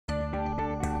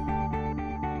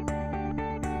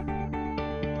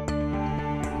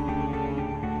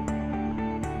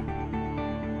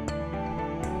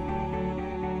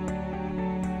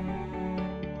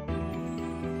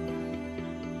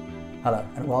Hello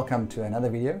and welcome to another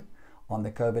video on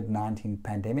the COVID-19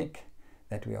 pandemic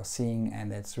that we are seeing,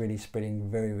 and that's really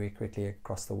spreading very quickly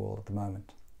across the world at the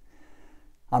moment.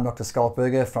 I'm Dr. Schalk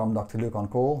from Dr. Luke on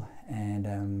Call,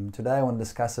 and today I want to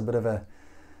discuss a bit of a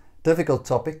difficult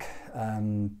topic,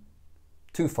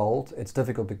 twofold. It's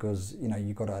difficult because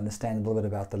you've got to understand a little bit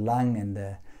about the lung and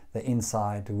the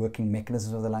inside working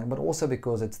mechanisms of the lung, but also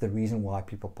because it's the reason why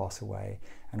people pass away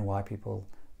and why people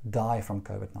die from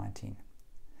COVID-19.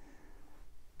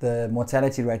 The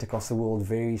mortality rate across the world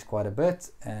varies quite a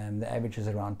bit, and the average is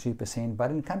around 2%,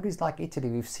 but in countries like Italy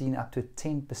we've seen up to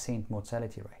 10%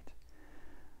 mortality rate.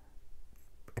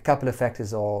 A couple of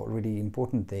factors are really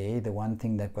important there. The one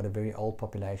thing, they've got a very old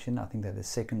population. I think they're the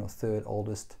second or third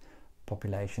oldest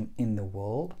population in the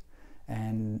world,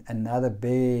 and another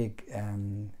big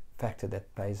factor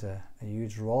that plays a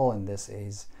huge role in this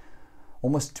is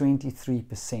almost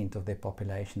 23% of their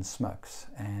population smokes,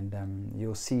 and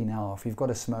you'll see now if you've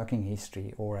got a smoking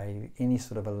history or any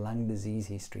sort of a lung disease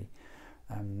history,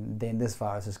 then this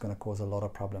virus is going to cause a lot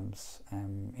of problems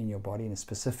in your body and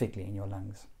specifically in your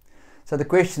lungs. So the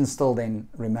question still then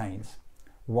remains,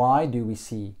 why do we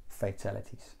see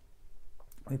fatalities?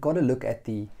 We've got to look at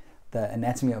the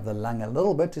anatomy of the lung a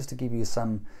little bit, just to give you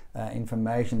some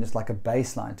information, just like a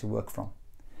baseline to work from.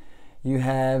 You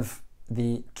have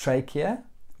the trachea,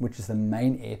 which is the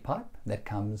main air pipe that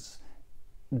comes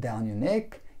down your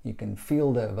neck. You can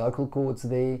feel the vocal cords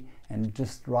there, and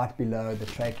just right below the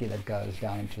trachea that goes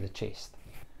down into the chest.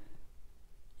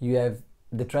 You have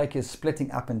the trachea splitting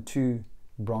up in two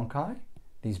bronchi,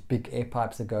 these big air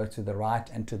pipes that go to the right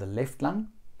and to the left lung.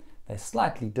 They're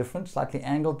slightly different, slightly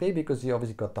angled there because you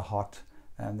obviously got the heart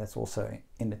that's also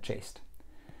in the chest.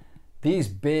 These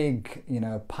big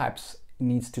pipes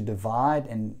needs to divide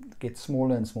and get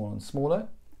smaller and smaller and smaller.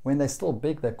 When they're still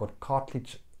big, they've got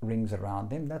cartilage rings around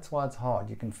them. That's why it's hard,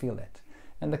 you can feel that.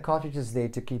 And the cartilage is there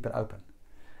to keep it open.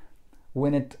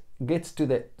 When it gets to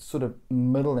the sort of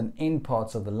middle and end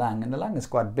parts of the lung, and the lung is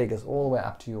quite big, it's all the way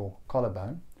up to your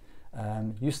collarbone,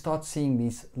 you start seeing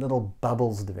these little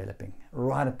bubbles developing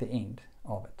right at the end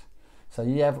of it. So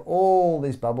you have all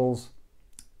these bubbles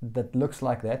that looks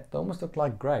like that. They almost look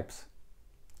like grapes,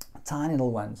 tiny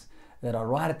little ones that are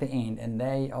right at the end, and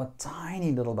they are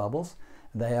tiny little bubbles.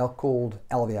 They are called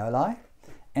alveoli.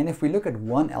 And if we look at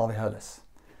one alveolus,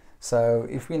 so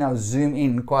if we now zoom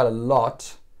in quite a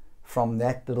lot from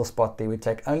that little spot there, we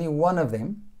take only one of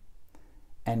them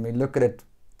and we look at it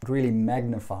really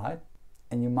magnified,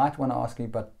 and you might want to ask me,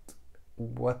 but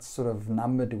what sort of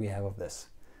number do we have of this?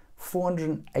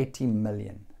 480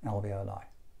 million alveoli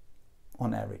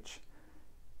on average.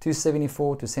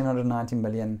 274 to 790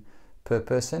 million per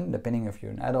person, depending if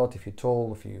you're an adult, if you're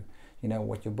tall, if you know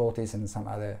what your build is, and some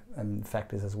other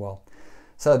factors as well.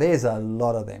 So there's a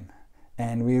lot of them,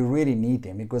 and we really need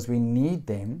them because we need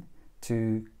them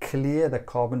to clear the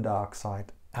carbon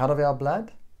dioxide out of our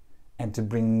blood and to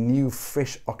bring new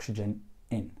fresh oxygen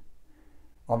in.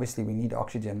 Obviously we need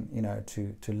oxygen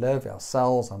to live. Our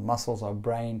cells, our muscles, our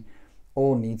brain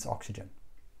all needs oxygen.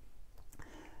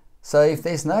 So if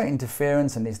there's no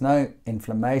interference and there's no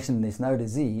inflammation, there's no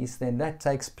disease, then that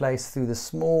takes place through the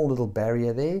small little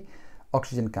barrier there.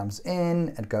 Oxygen comes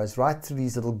in, it goes right through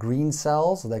these little green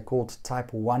cells, they're called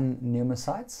type 1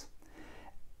 pneumocytes.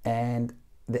 And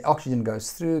the oxygen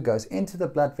goes through, goes into the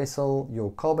blood vessel,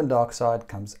 your carbon dioxide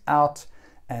comes out,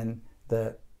 and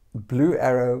the blue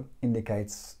arrow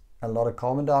indicates a lot of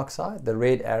carbon dioxide, the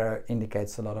red arrow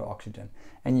indicates a lot of oxygen.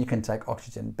 And you can take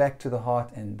oxygen back to the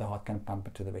heart, and the heart can pump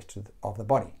it to the rest of the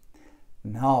body.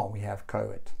 Now we have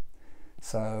COVID.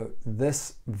 So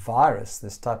this virus,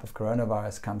 this type of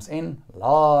coronavirus comes in,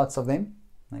 lots of them,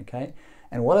 okay?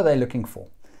 And what are they looking for?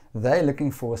 They're looking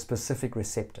for a specific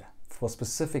receptor, for a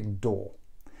specific door.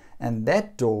 And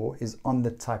that door is on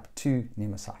the type 2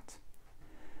 pneumocyte.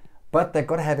 But they've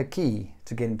got to have a key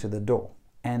to get into the door,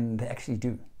 and they actually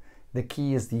do. The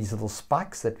key is these little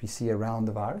spikes that we see around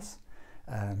the virus.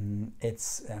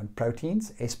 It's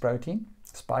proteins, S protein,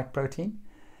 spike protein,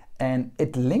 and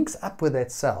it links up with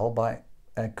that cell by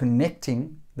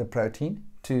connecting the protein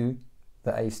to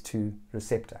the ACE2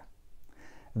 receptor.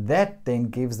 That then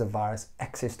gives the virus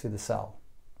access to the cell.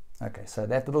 Okay, so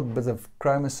that little bit of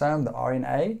chromosome, the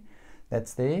RNA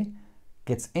that's there,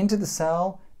 gets into the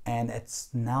cell, and it's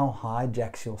now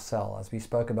hijacks your cell, as we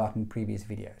spoke about in previous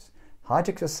videos.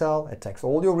 Hijacks your cell, it takes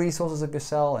all your resources of your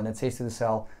cell, and it says to the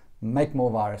cell, make more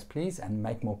virus please, and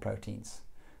make more proteins,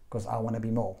 because I want to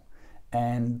be more.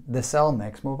 And the cell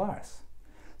makes more virus.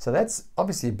 So that's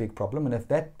obviously a big problem, and if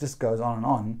that just goes on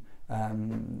and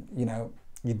on,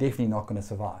 you're definitely not going to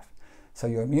survive. So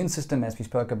your immune system, as we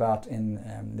spoke about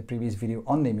in the previous video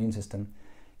on the immune system,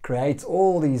 creates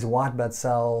all these white blood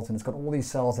cells, and it's got all these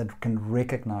cells that can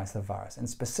recognize the virus, and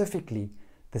specifically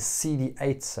the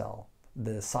CD8 cell,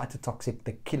 the cytotoxic,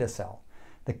 the killer cell.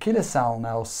 The killer cell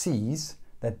now sees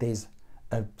that there's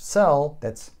a cell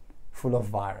that's full of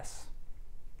virus.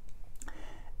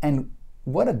 And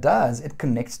what it does, it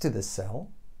connects to this cell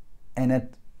and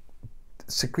it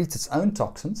secretes its own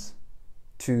toxins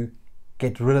to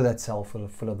get rid of that cell full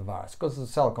of the virus, because the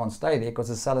cell can't stay there because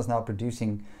the cell is now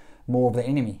producing more of the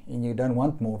enemy, and you don't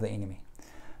want more of the enemy.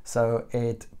 So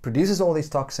it produces all these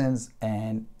toxins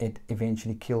and it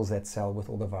eventually kills that cell with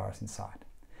all the virus inside.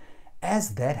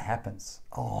 As that happens,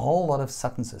 a whole lot of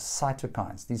substances,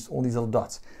 cytokines, all these little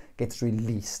dots, gets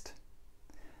released.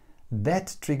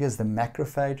 That triggers the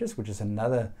macrophages, which is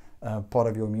another part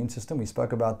of your immune system. We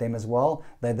spoke about them as well.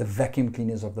 They're the vacuum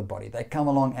cleaners of the body. They come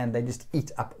along and they just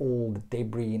eat up all the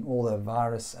debris and all the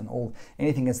virus and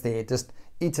anything that's there. It just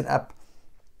eats it up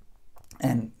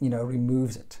and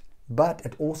removes it. But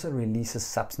it also releases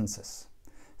substances.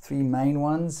 3 main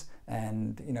ones,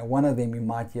 and one of them you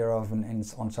might hear of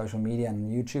on social media and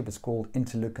YouTube. It's called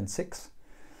interleukin 6.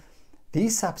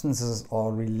 These substances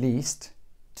are released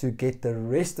to get the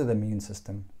rest of the immune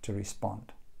system to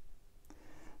respond.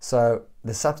 So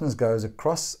the substance goes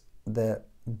across the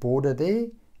border there,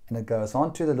 and it goes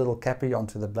onto the little capillary,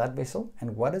 onto the blood vessel.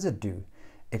 And what does it do?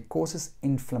 It causes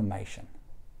inflammation.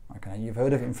 Okay, you've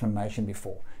heard of inflammation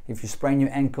before. If you sprain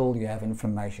your ankle, you have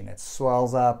inflammation. It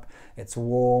swells up, it's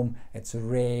warm, it's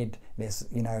red, it's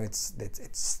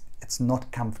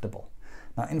not comfortable.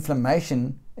 Now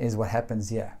inflammation is what happens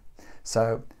here.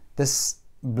 So this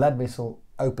blood vessel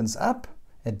opens up,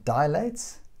 it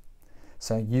dilates,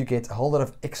 so you get a whole lot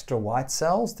of extra white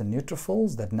cells, the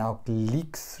neutrophils, that now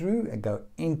leak through and go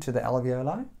into the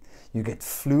alveoli. You get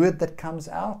fluid that comes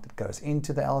out, that goes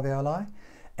into the alveoli,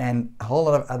 and a whole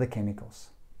lot of other chemicals.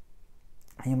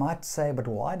 And you might say, but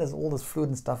why does all this fluid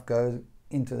and stuff go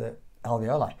into the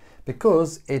alveoli?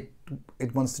 Because it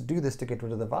wants to do this to get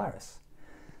rid of the virus.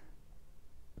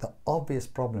 The obvious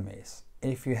problem is,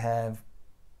 if you have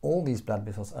all these blood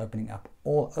vessels opening up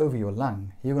all over your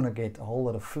lung, you're going to get a whole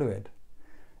lot of fluid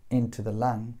into the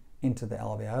lung, into the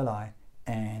alveoli,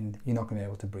 and you're not going to be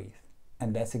able to breathe.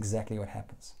 And that's exactly what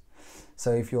happens.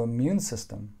 So if your immune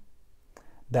system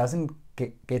doesn't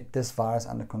get this virus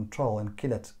under control and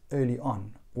kill it early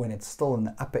on, when it's still in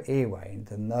the upper airway, in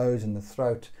the nose and the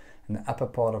throat and the upper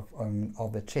part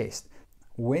of the chest,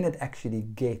 when it actually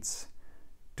gets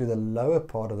to the lower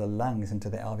part of the lungs, into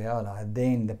the alveoli,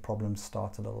 then the problem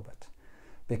starts a little bit.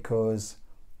 Because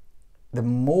the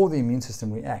more the immune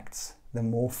system reacts, the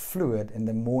more fluid and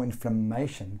the more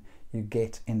inflammation you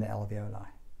get in the alveoli.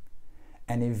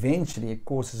 And eventually it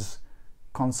causes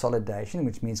consolidation,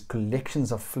 which means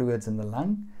collections of fluids in the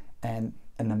lung, and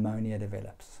a pneumonia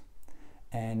develops.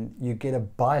 And you get a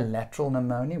bilateral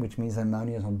pneumonia, which means the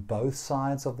pneumonia is on both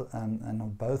sides of and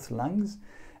on both lungs,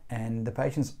 and the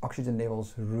patient's oxygen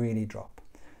levels really drop.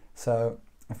 So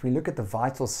if we look at the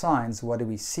vital signs, what do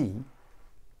we see?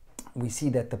 We see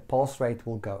that the pulse rate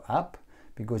will go up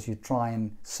because you try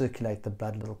and circulate the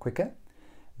blood a little quicker.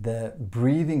 The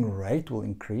breathing rate will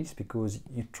increase because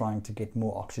you're trying to get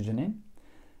more oxygen in.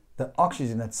 The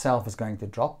oxygen itself is going to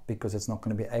drop because it's not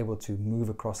going to be able to move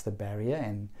across the barrier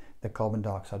and the carbon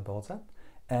dioxide builds up.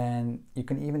 And you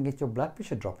can even get your blood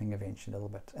pressure dropping eventually a little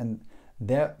bit. And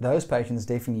those patients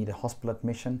definitely need a hospital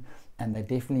admission, and they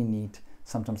definitely need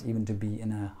sometimes even to be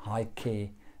in a high care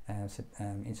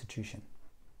institution.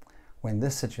 When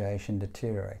this situation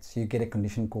deteriorates, you get a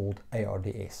condition called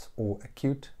ARDS, or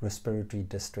acute respiratory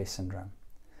distress syndrome.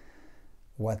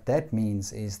 What that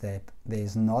means is that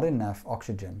there's not enough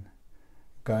oxygen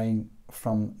going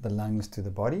from the lungs to the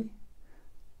body.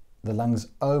 The lungs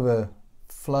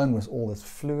overflown with all this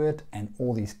fluid and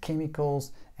all these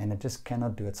chemicals, and it just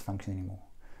cannot do its function anymore.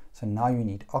 So now you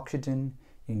need oxygen,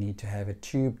 you need to have a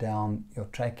tube down your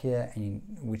trachea,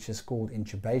 which is called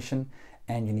intubation,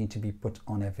 and you need to be put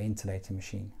on a ventilator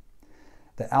machine.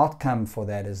 The outcome for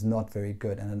that is not very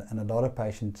good, and a lot of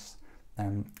patients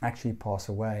actually pass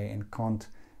away and can't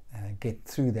get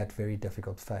through that very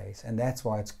difficult phase. And that's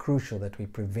why it's crucial that we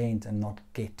prevent and not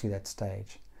get to that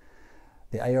stage.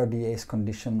 The ARDS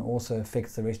condition also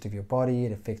affects the rest of your body.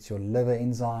 It affects your liver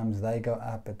enzymes, they go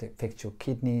up. It affects your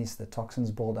kidneys, the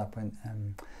toxins build up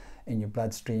in your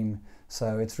bloodstream.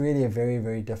 So it's really a very,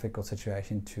 very difficult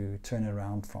situation to turn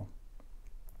around from.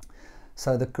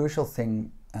 So the crucial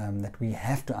thing that we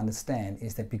have to understand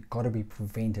is that we've got to be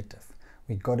preventative.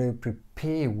 We've got to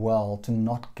prepare well to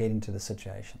not get into the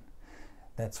situation.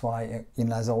 That's why,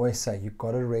 as I always say, you've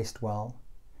got to rest well,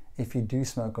 if you do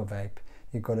smoke or vape,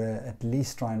 you've got to at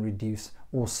least try and reduce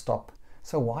or stop.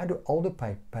 So why do older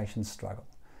patients struggle?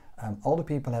 Older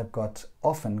people have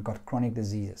often got chronic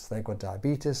diseases. They've got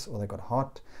diabetes, or they've got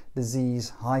heart disease,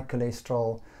 high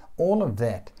cholesterol. All of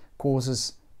that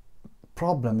causes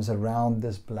problems around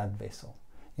this blood vessel.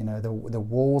 You know, the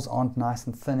walls aren't nice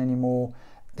and thin anymore.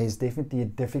 There's definitely a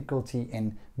difficulty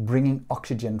in bringing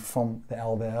oxygen from the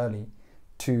alveoli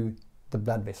to the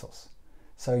blood vessels.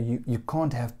 So you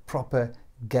can't have proper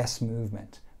gas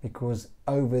movement, because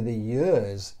over the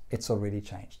years it's already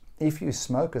changed. If you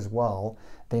smoke as well,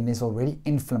 then there's already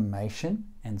inflammation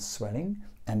and swelling,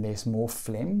 and there's more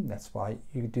phlegm. That's why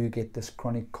you do get this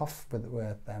chronic cough with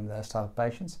those type of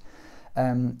patients.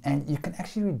 And you can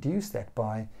actually reduce that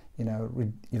by, you know,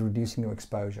 reducing your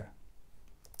exposure.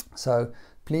 So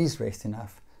please rest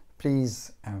enough.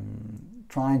 Please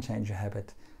try and change your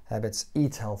habits.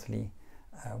 Eat healthily.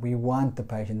 We want the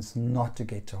patients not to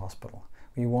get to hospital.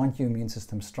 We want your immune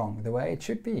system strong, the way it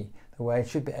should be, the way it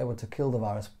should be able to kill the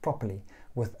virus properly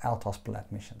without hospital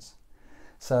admissions.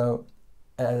 So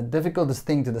a difficult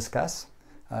thing to discuss,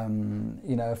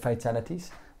 you know,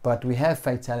 fatalities, but we have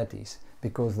fatalities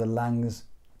because the lungs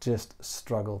just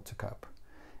struggle to cope.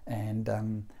 And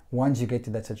once you get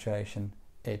to that situation,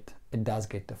 it does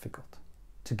get difficult.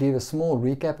 To give a small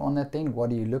recap on that then, what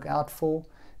do you look out for?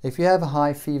 If you have a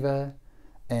high fever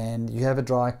and you have a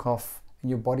dry cough, and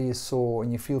your body is sore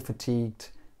and you feel fatigued,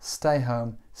 stay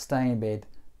home, stay in bed,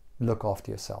 look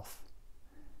after yourself.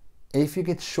 If you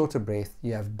get short of breath,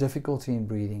 you have difficulty in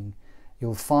breathing,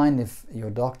 you'll find if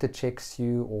your doctor checks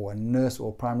you, or a nurse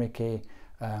or primary care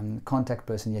contact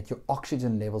person, yet your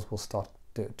oxygen levels will start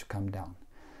to come down.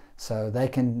 So they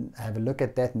can have a look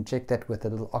at that and check that with a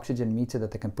little oxygen meter that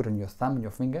they can put on your thumb and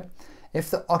your finger. If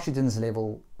the oxygen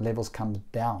levels come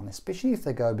down, especially if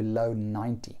they go below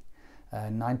 90,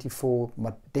 94,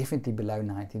 but definitely below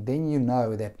 90, then you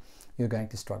know that you're going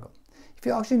to struggle. If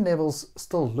your oxygen levels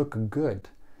still look good,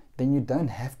 then you don't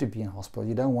have to be in hospital.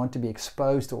 You don't want to be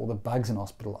exposed to all the bugs in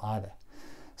hospital either.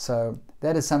 So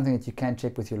that is something that you can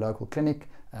check with your local clinic,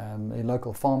 your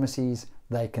local pharmacies.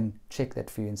 They can check that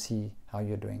for you and see how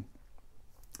you're doing.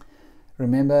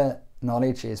 Remember,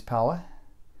 knowledge is power.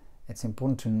 It's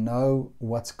important to know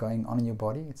what's going on in your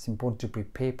body. It's important to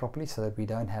prepare properly so that we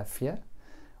don't have fear.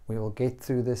 We will get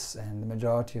through this, and the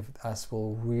majority of us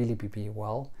will really be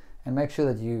well. And make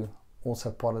sure that you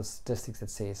also part of the statistics that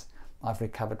says, I've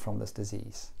recovered from this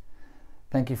disease.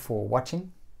 Thank you for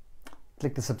watching.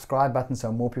 Click the subscribe button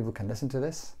so more people can listen to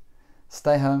this.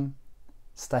 Stay home,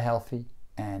 stay healthy,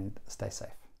 and stay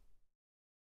safe.